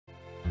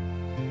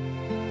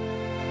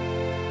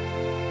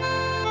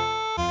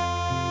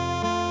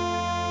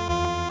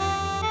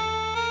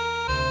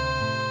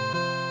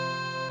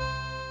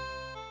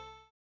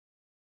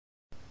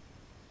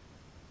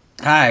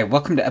Hi,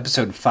 welcome to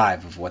episode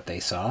 5 of What They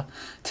Saw.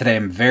 Today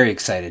I'm very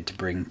excited to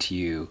bring to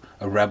you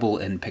A Rebel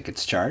in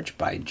Pickett's Charge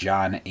by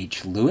John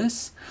H.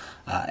 Lewis.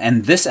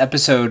 And this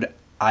episode,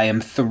 I am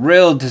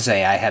thrilled to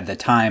say I had the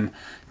time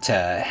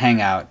to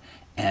hang out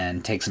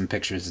and take some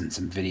pictures and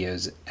some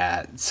videos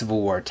at Civil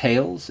War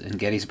Tales in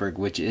Gettysburg,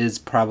 which is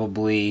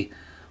probably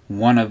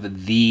one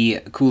of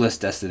the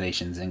coolest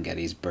destinations in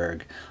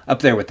Gettysburg, up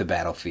there with the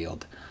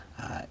battlefield.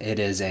 It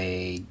is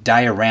a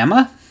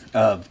diorama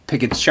of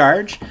Pickett's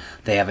Charge.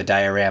 They have a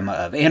diorama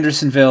of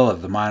Andersonville,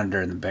 of the Monitor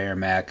and the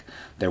Merrimack.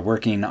 They're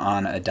working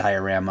on a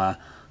diorama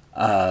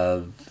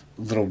of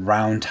Little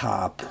Round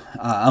Top,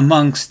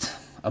 amongst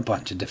a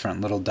bunch of different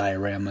little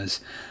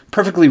dioramas.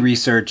 Perfectly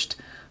researched,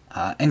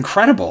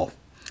 incredible.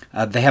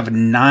 They have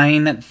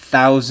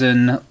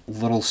 9,000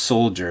 little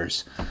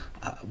soldiers.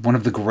 One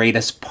of the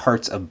greatest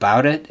parts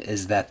about it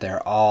is that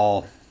they're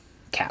all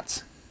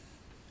cats.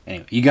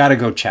 Anyway, you gotta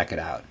go check it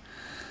out.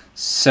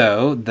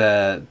 So,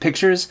 the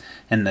pictures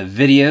and the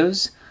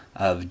videos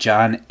of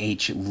John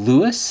H.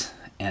 Lewis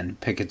and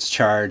Pickett's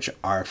Charge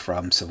are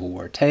from Civil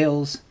War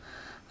Tales.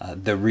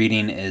 The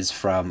reading is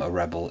from A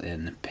Rebel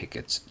in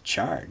Pickett's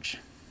Charge.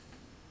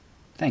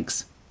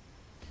 Thanks.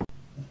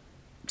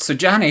 So,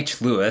 John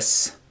H.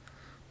 Lewis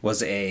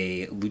was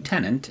a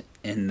lieutenant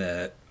in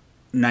the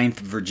 9th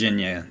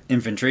Virginia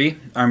Infantry,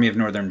 Army of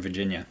Northern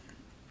Virginia.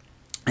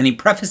 And he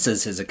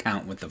prefaces his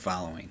account with the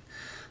following.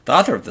 The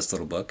author of this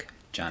little book,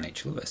 John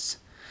H. Lewis,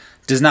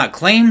 does not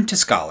claim to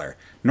scholar,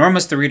 nor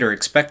must the reader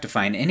expect to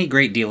find any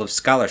great deal of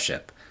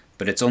scholarship,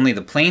 but it's only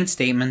the plain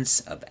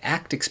statements of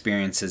act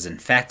experiences and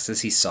facts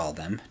as he saw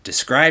them,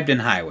 described in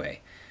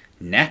highway.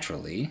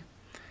 Naturally,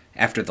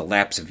 after the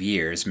lapse of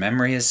years,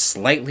 memory is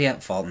slightly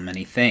at fault in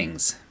many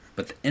things,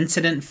 but the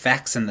incident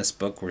facts in this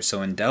book were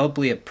so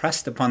indelibly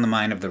impressed upon the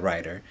mind of the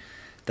writer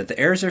that the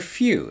errors are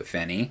few, if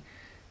any,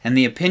 and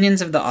the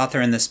opinions of the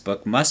author in this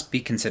book must be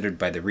considered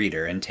by the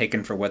reader and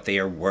taken for what they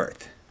are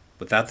worth.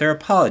 Without their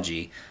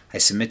apology, I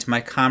submit to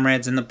my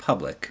comrades and the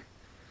public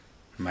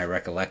my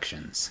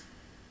recollections.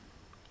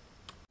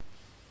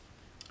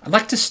 I'd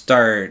like to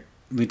start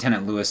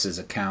Lieutenant Lewis's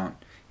account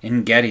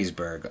in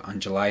Gettysburg on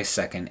July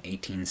 2nd,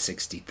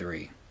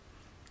 1863.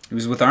 He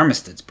was with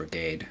Armistead's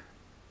brigade,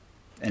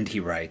 and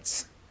he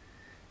writes,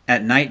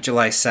 "At night,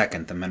 July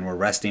 2nd, the men were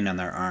resting on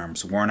their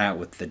arms, worn out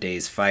with the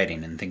day's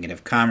fighting and thinking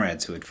of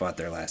comrades who had fought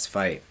their last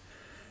fight.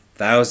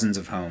 Thousands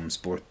of homes,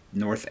 both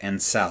north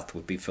and south,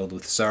 would be filled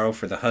with sorrow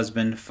for the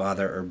husband,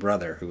 father, or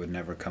brother who would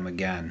never come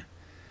again.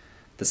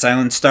 The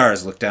silent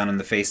stars looked down on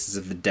the faces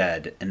of the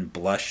dead and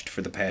blushed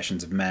for the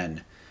passions of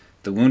men.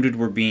 The wounded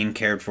were being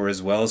cared for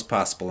as well as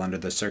possible under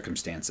the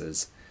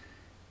circumstances,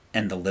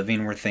 and the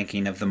living were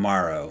thinking of the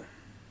morrow.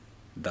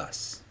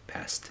 Thus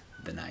passed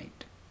the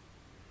night."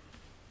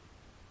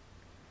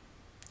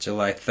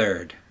 July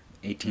 3rd,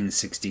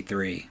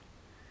 1863.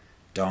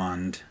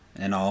 Dawned,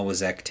 and all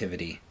was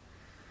activity.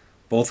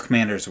 Both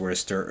commanders were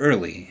astir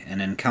early,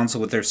 and in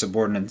council with their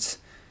subordinates.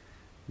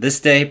 This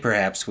day,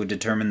 perhaps, would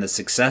determine the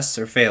success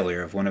or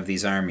failure of one of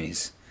these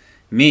armies.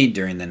 Meade,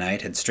 during the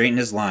night, had straightened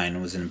his line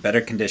and was in better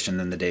condition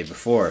than the day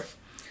before.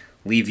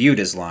 Lee viewed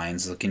his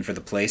lines, looking for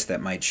the place that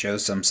might show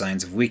some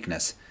signs of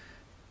weakness,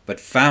 but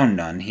found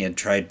none. He had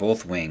tried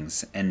both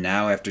wings, and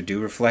now, after due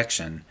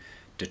reflection,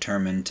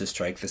 determined to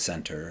strike the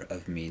center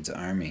of Meade's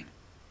army,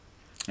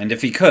 and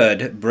if he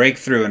could, break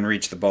through and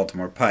reach the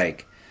Baltimore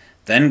Pike.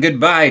 Then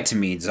goodbye to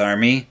Meade's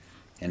army,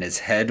 and his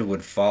head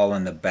would fall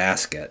in the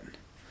basket.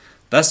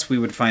 Thus we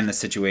would find the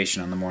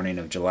situation on the morning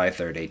of July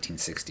 3rd,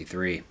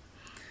 1863.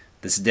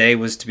 This day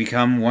was to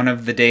become one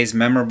of the days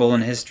memorable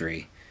in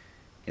history.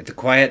 Yet the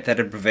quiet that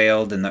had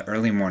prevailed in the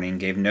early morning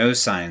gave no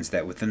signs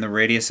that within the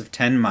radius of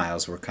 10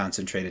 miles were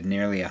concentrated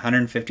nearly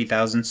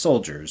 150,000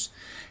 soldiers,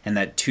 and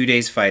that 2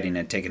 days' fighting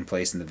had taken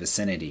place in the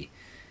vicinity.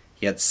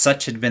 Yet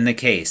such had been the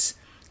case,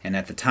 and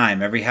at the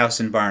time every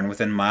house and barn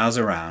within miles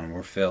around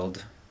were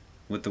filled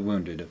with the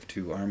wounded of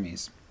two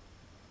armies.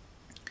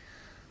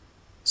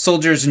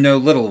 Soldiers know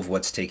little of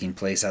what's taking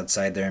place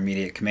outside their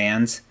immediate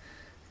commands.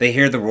 They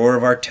hear the roar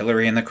of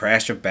artillery and the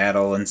crash of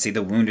battle, and see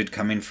the wounded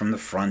coming from the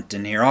front,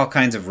 and hear all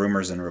kinds of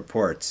rumors and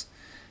reports.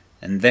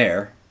 And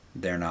there,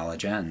 their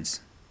knowledge ends.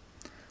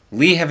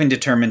 Lee having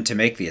determined to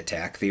make the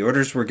attack, the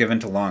orders were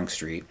given to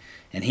Longstreet,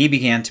 and he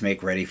began to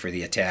make ready for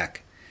the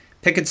attack.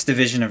 Pickett's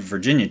division of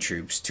Virginia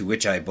troops, to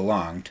which I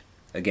belonged,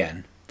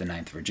 again, the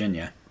 9th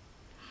Virginia,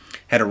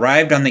 had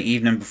arrived on the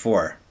evening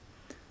before.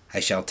 I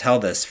shall tell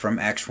this from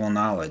actual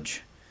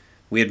knowledge.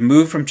 We had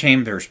moved from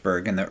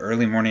Chambersburg in the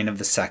early morning of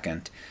the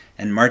 2nd,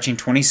 and marching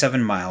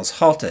 27 miles,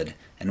 halted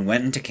and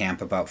went into camp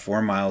about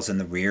 4 miles in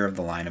the rear of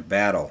the line of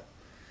battle.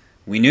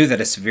 We knew that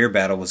a severe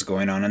battle was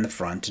going on in the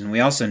front, and we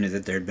also knew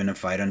that there had been a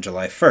fight on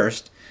July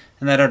 1st,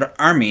 and that our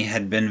army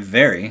had been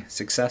very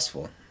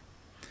successful.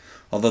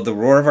 Although the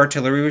roar of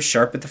artillery was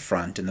sharp at the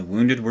front, and the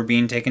wounded were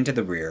being taken to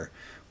the rear,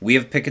 we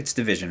of Pickett's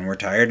division were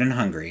tired and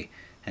hungry,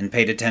 and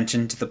paid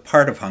attention to the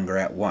part of hunger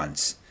at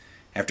once.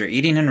 After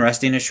eating and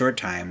resting a short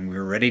time, we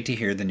were ready to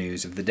hear the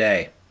news of the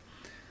day.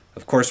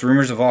 Of course,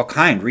 rumors of all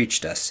kinds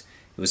reached us.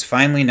 It was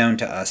finally known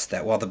to us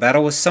that while the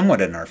battle was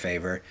somewhat in our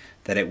favor,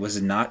 that it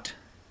was not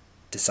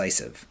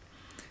decisive.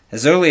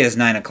 As early as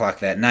 9 o'clock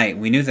that night,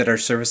 we knew that our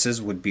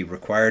services would be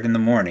required in the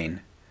morning,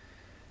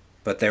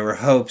 but there were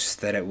hopes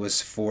that it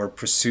was for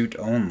pursuit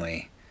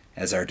only,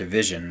 as our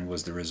division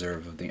was the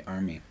reserve of the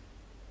army.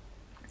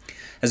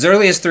 As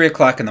early as 3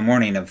 o'clock in the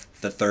morning of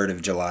the 3rd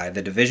of July,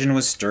 the division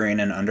was stirring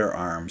and under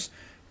arms,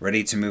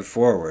 ready to move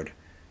forward.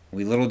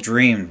 We little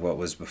dreamed what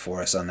was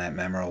before us on that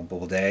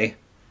memorable day.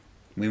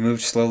 We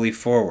moved slowly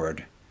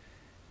forward,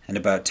 and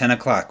about 10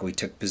 o'clock we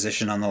took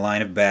position on the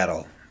line of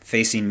battle,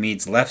 facing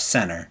Meade's left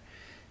center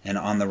and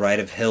on the right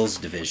of Hill's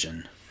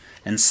division,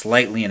 and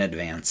slightly in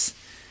advance.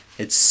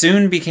 It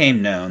soon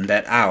became known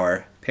that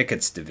our,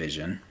 Pickett's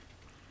division,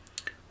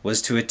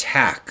 was to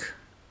attack.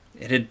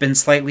 It had been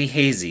slightly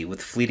hazy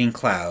with fleeting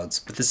clouds,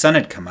 but the sun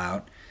had come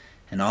out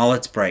in all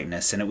its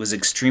brightness, and it was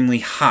extremely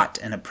hot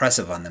and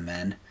oppressive on the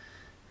men.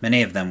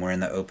 Many of them were in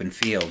the open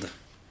field.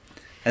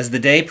 As the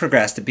day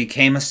progressed, it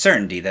became a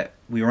certainty that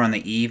we were on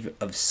the eve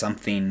of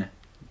something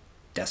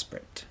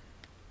desperate.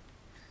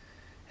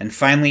 And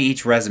finally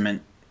each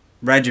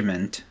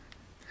regiment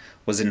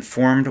was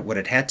informed what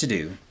it had to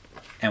do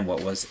and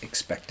what was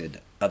expected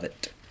of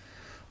it.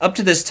 Up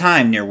to this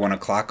time, near 1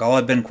 o'clock, all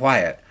had been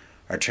quiet.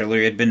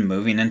 Artillery had been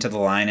moving into the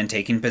line and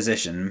taking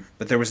position,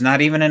 but there was not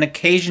even an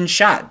occasion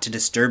shot to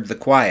disturb the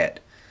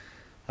quiet.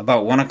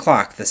 About 1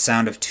 o'clock, the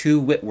sound of 2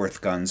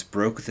 Whitworth guns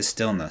broke the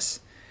stillness,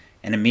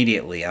 and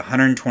immediately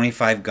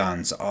 125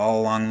 guns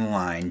all along the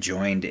line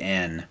joined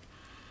in.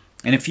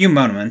 In a few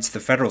moments, the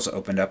Federals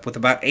opened up with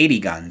about 80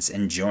 guns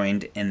and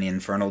joined in the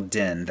infernal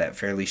din that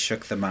fairly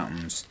shook the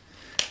mountains.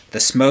 The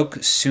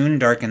smoke soon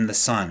darkened the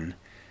sun,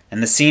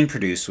 and the scene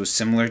produced was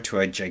similar to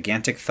a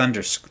gigantic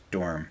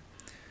thunderstorm,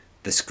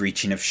 the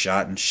screeching of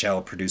shot and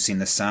shell producing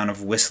the sound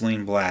of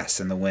whistling blasts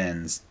in the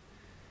winds.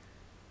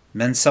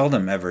 Men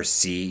seldom ever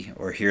see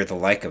or hear the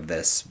like of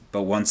this,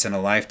 but once in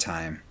a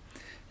lifetime,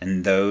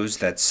 and those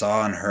that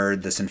saw and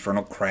heard this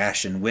infernal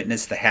crash and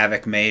witnessed the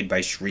havoc made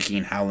by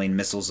shrieking, howling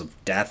missiles of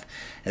death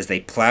as they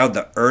plowed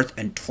the earth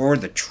and tore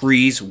the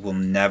trees will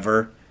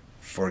never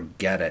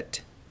forget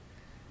it.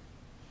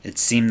 It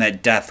seemed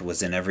that death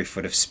was in every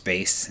foot of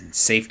space, and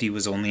safety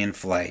was only in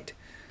flight.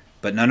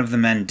 But none of the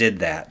men did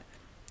that.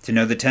 To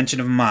know the tension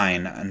of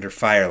mind under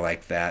fire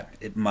like that,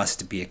 it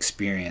must be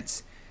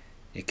experienced.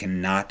 It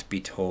cannot be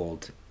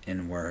told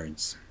in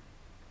words.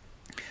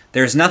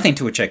 There is nothing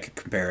to which I could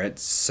compare it,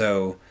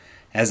 so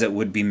as it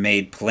would be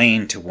made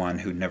plain to one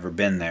who'd never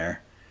been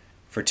there.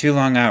 For 2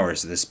 long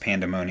hours this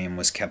pandemonium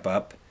was kept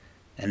up,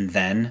 and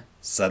then,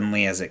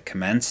 suddenly as it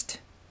commenced,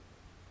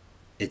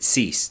 it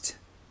ceased.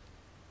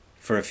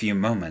 For a few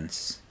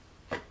moments,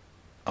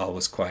 all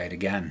was quiet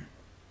again.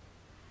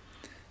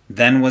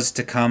 Then was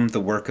to come the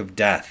work of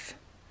death.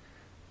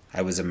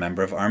 I was a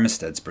member of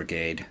Armistead's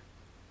brigade.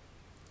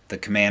 The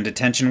command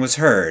attention was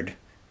heard,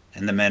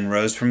 and the men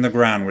rose from the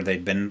ground where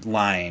they'd been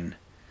lying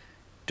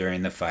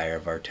during the fire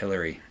of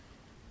artillery.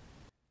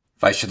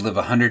 If I should live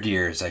 100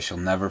 years, I shall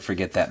never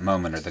forget that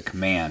moment or the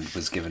command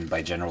was given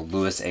by General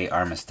Lewis A.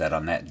 Armistead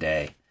on that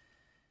day.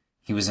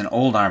 He was an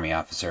old army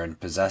officer and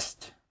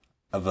possessed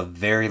of a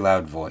very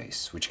loud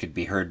voice, which could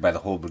be heard by the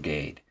whole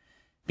brigade.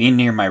 Being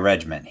near my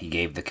regiment, he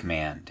gave the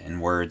command,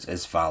 in words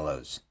as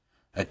follows: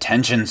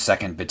 "Attention,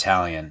 2nd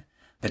Battalion!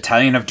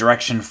 Battalion of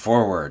Direction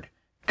forward!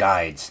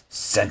 Guides,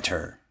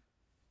 center!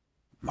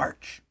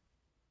 March!"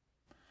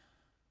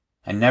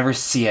 I never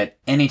see at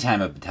any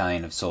time a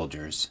battalion of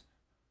soldiers,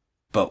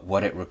 but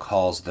what it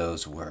recalls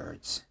those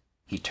words.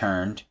 He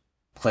turned,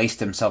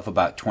 placed himself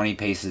about 20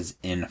 paces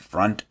in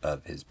front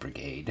of his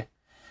brigade,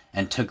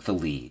 and took the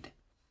lead.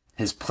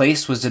 His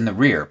place was in the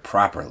rear,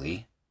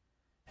 properly.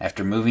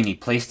 After moving, he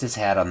placed his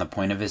hat on the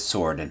point of his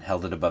sword and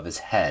held it above his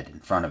head in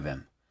front of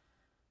him.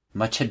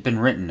 Much had been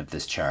written of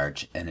this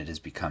charge, and it has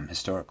become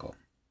historical.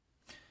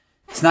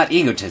 It's not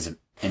egotism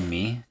in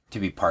me to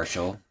be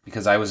partial,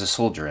 because I was a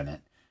soldier in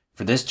it.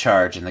 For this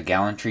charge and the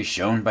gallantry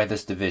shown by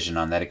this division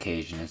on that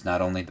occasion is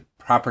not only the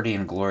property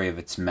and glory of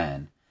its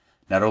men,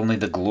 not only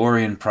the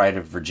glory and pride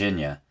of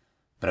Virginia,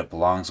 but it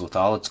belongs with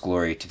all its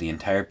glory to the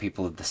entire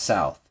people of the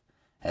South,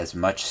 as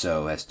much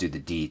so as do the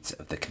deeds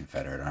of the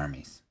Confederate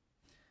armies.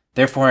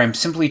 Therefore, I am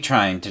simply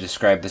trying to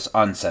describe this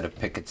onset of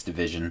Pickett's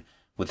division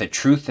with a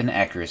truth and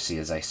accuracy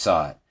as I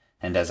saw it,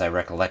 and as I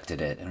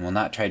recollected it, and will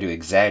not try to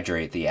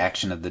exaggerate the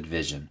action of the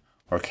division,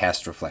 or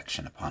cast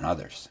reflection upon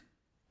others.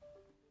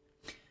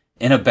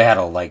 In a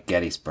battle like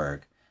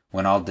Gettysburg,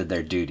 when all did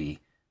their duty,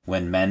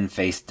 when men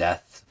faced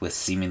death with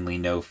seemingly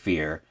no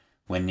fear,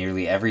 when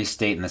nearly every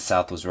state in the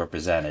South was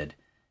represented,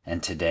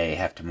 and today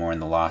have to mourn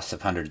the loss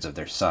of hundreds of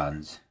their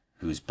sons,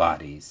 whose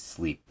bodies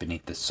sleep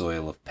beneath the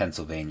soil of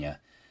Pennsylvania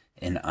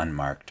in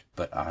unmarked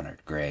but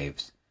honored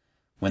graves,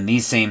 when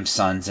these same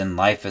sons in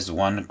life as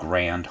one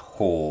grand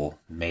whole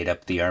made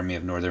up the Army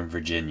of Northern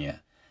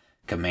Virginia,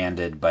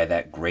 commanded by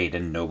that great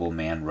and noble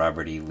man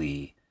Robert E.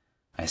 Lee,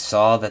 I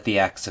saw that the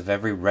acts of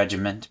every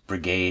regiment,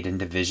 brigade, and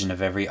division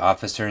of every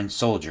officer and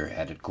soldier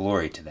added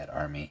glory to that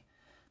army,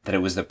 that it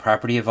was the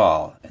property of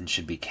all and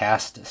should be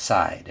cast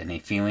aside any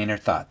feeling or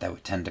thought that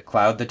would tend to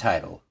cloud the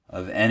title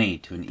of any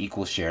to an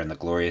equal share in the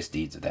glorious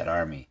deeds of that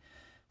army,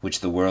 which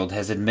the world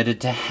has admitted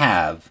to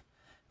have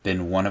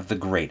been one of the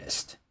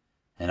greatest,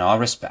 in all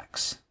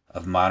respects,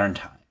 of modern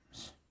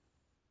times.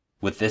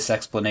 With this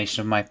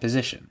explanation of my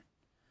position,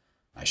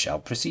 I shall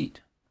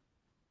proceed.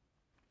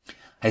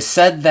 I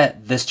said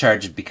that this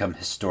charge had become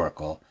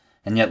historical,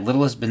 and yet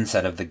little has been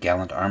said of the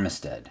gallant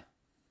Armistead.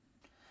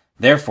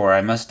 Therefore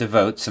I must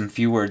devote some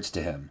few words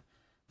to him.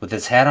 With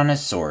his hat on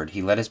his sword,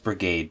 he led his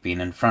brigade, being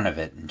in front of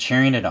it and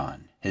cheering it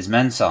on. His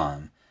men saw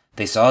him.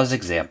 They saw his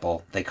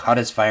example. They caught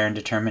his fire and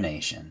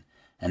determination.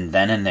 And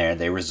then and there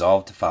they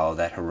resolved to follow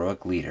that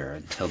heroic leader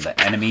until the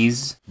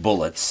enemy's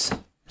bullets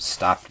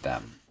stopped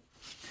them.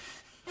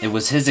 It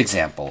was his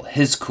example,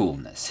 his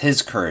coolness,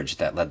 his courage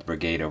that led the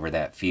brigade over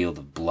that field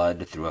of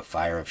blood through a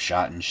fire of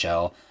shot and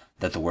shell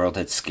that the world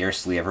had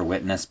scarcely ever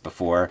witnessed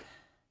before,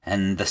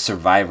 and the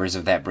survivors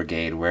of that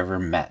brigade, wherever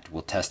met,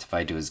 will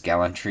testify to his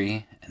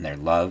gallantry and their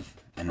love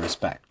and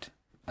respect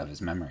of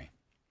his memory.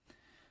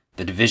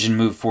 The division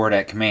moved forward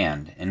at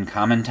command, in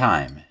common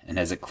time, and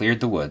as it cleared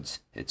the woods,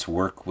 its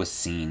work was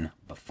seen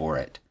before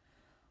it.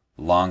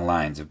 Long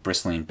lines of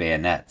bristling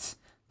bayonets,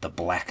 the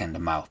blackened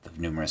mouth of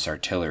numerous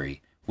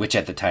artillery, which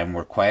at the time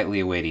were quietly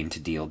awaiting to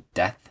deal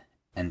death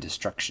and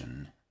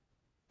destruction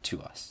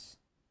to us.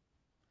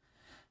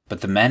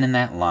 But the men in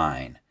that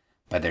line,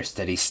 by their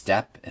steady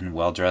step and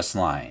well-dressed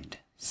line,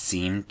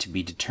 seemed to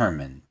be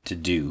determined to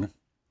do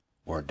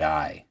or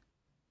die.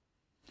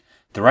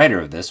 The writer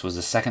of this was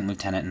a second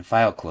lieutenant and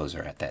file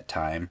closer at that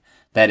time,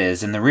 that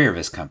is, in the rear of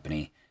his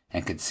company,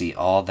 and could see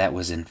all that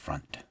was in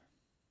front.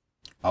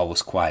 All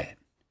was quiet.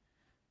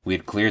 We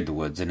had cleared the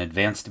woods and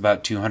advanced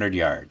about 200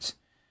 yards.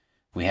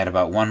 We had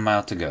about 1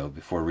 mile to go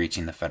before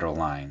reaching the Federal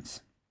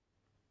lines.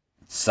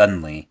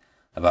 Suddenly,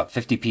 about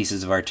 50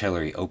 pieces of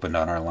artillery opened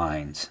on our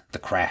lines. The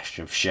crash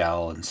of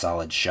shell and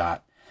solid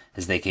shot,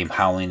 as they came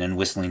howling and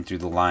whistling through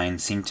the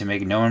lines, seemed to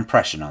make no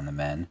impression on the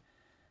men.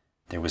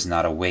 There was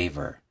not a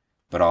waver,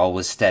 but all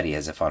was steady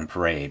as if on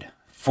parade.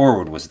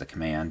 Forward was the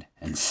command,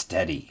 and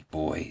steady,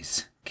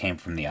 boys, came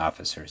from the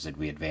officers as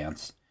we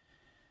advanced.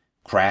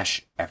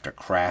 Crash after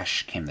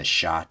crash came the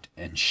shot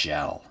and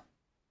shell.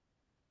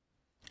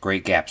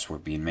 Great gaps were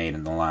being made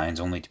in the lines,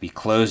 only to be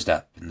closed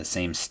up in the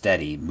same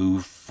steady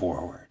move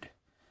forward.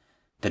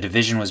 The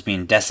division was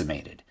being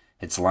decimated.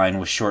 Its line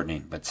was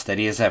shortening, but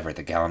steady as ever,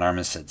 the gallant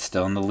Armistead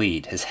still in the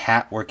lead, his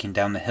hat working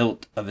down the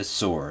hilt of his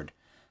sword,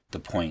 the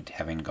point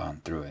having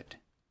gone through it.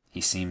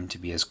 He seemed to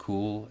be as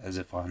cool as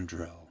if on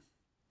drill.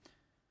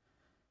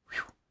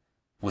 Whew.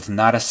 With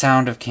not a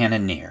sound of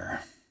cannon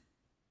near.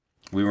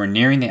 We were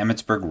nearing the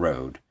Emmitsburg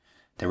road.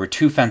 There were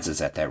 2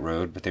 fences at that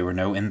road, but they were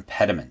no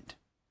impediment.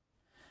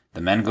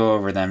 The men go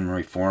over them and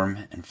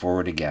reform and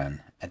forward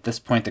again. At this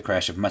point the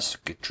crash of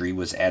musketry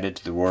was added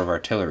to the roar of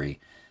artillery.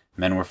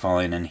 Men were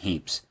falling in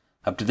heaps.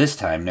 Up to this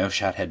time no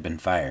shot had been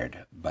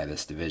fired by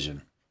this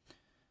division.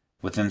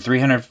 Within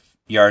 300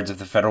 yards of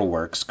the Federal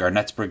works,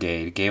 Garnett's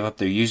brigade gave up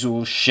their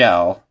usual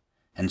shell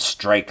and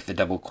strike the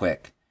double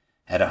quick.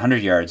 At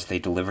 100 yards they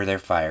deliver their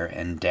fire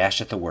and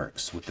dash at the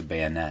works with the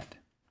bayonet.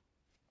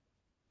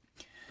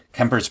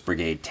 Kemper's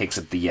brigade takes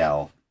up the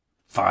yell,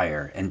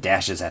 fire, and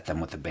dashes at them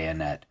with the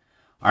bayonet.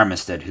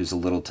 Armistead, who's a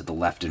little to the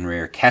left and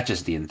rear,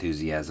 catches the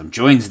enthusiasm,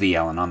 joins the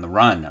yell, and on the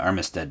run,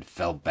 Armistead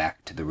fell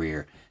back to the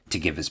rear to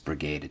give his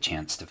brigade a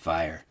chance to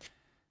fire.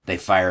 They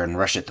fire and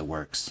rush at the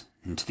works,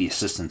 and to the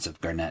assistance of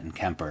Garnett and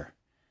Kemper.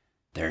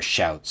 There are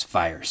shouts,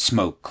 fire,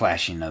 smoke,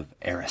 clashing of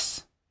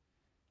arras.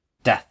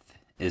 Death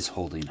is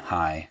holding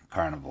high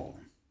carnival.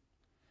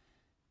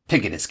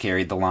 Pickett has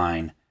carried the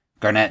line.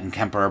 Garnett and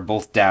Kemper are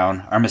both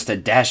down.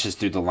 Armistead dashes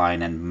through the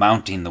line and,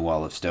 mounting the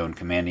wall of stone,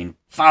 commanding,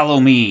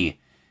 "Follow me!"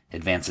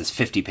 advances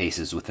 50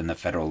 paces within the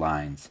Federal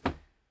lines,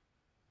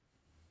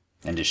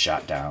 and is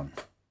shot down.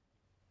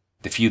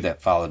 The few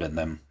that followed in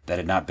them, that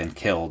had not been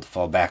killed,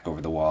 fall back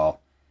over the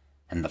wall,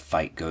 and the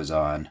fight goes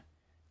on.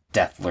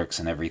 Death lurks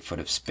in every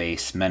foot of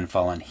space. Men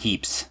fall in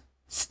heaps,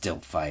 still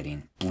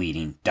fighting,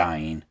 bleeding,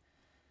 dying.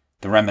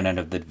 The remnant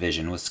of the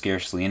division, with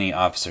scarcely any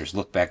officers,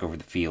 look back over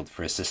the field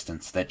for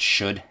assistance that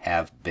should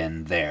have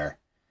been there,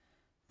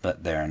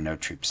 but there are no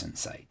troops in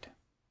sight.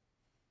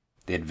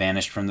 They had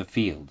vanished from the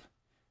field,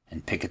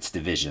 and Pickett's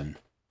division,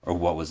 or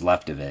what was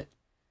left of it,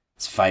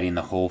 is fighting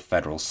the whole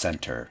Federal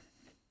center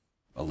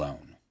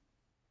alone.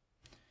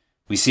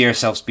 We see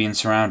ourselves being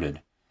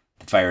surrounded.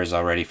 The fire is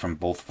already from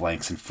both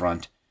flanks and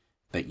front,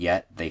 but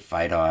yet they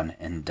fight on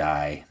and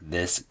die.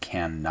 This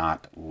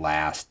cannot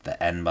last.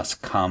 The end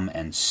must come,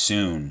 and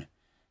soon.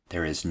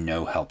 There is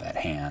no help at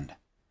hand.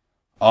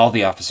 All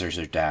the officers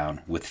are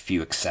down, with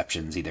few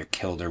exceptions, either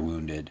killed or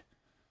wounded.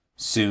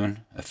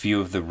 Soon, a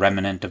few of the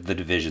remnant of the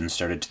division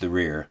started to the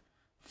rear,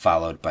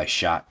 followed by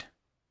shot,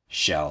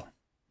 shell,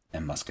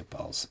 and musket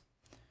balls.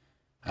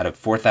 Out of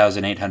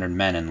 4,800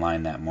 men in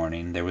line that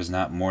morning, there was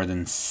not more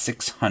than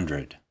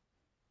 600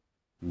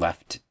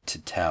 left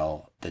to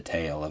tell the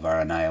tale of our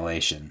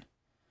annihilation.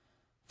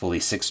 Fully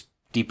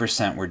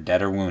 60% were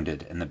dead or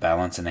wounded, and the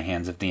balance in the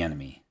hands of the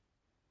enemy.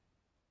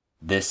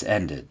 This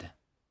ended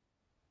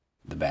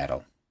the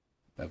Battle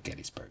of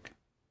Gettysburg.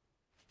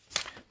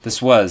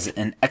 This was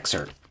an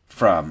excerpt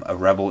from A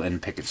Rebel in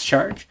Pickett's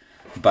Charge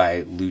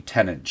by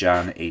Lieutenant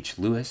John H.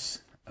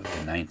 Lewis of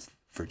the 9th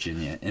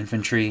Virginia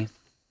Infantry.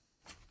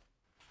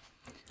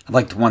 I'd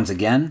like to once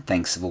again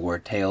thank Civil War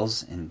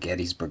Tales in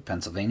Gettysburg,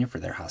 Pennsylvania for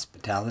their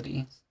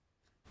hospitality.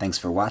 Thanks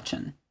for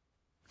watching.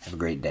 Have a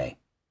great day.